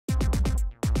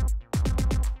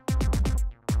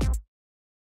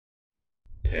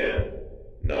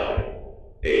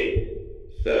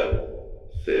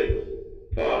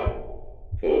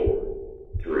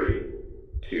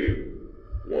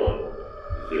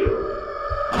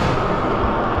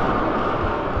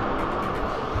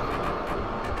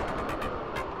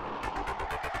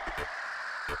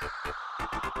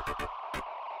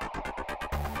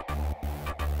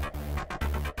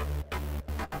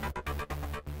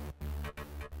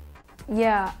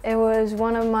Yeah, it was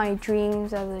one of my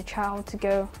dreams as a child to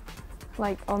go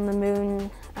like on the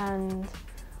moon and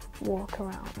walk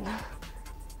around.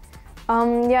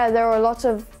 Yeah, there were lots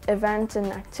of events and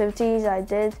activities I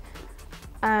did.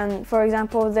 And for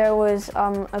example, there was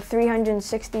a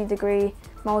 360-degree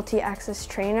multi-axis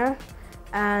trainer,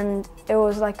 and it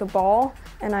was like a ball,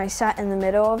 and I sat in the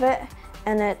middle of it,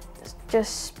 and it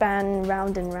just span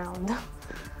round and round.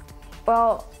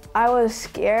 Well, I was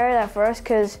scared at first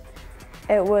because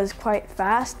it was quite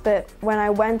fast, but when I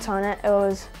went on it, it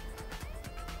was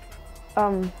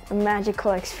a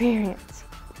magical experience.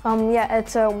 Yeah,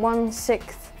 it's a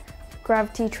 1/6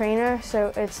 gravity trainer,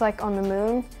 so it's like on the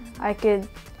moon. I could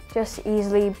just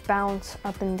easily bounce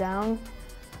up and down,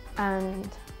 and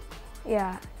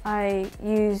yeah, I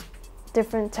used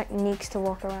different techniques to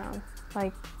walk around.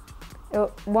 Like,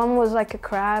 one was like a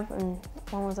crab and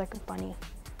one was like a bunny.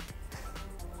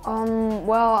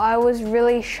 Well, I was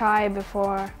really shy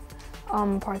before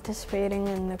participating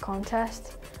in the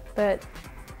contest, but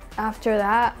after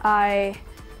that I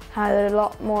had a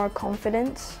lot more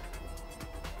confidence.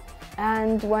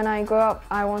 And when I grow up,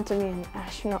 I want to be an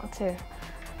astronaut too.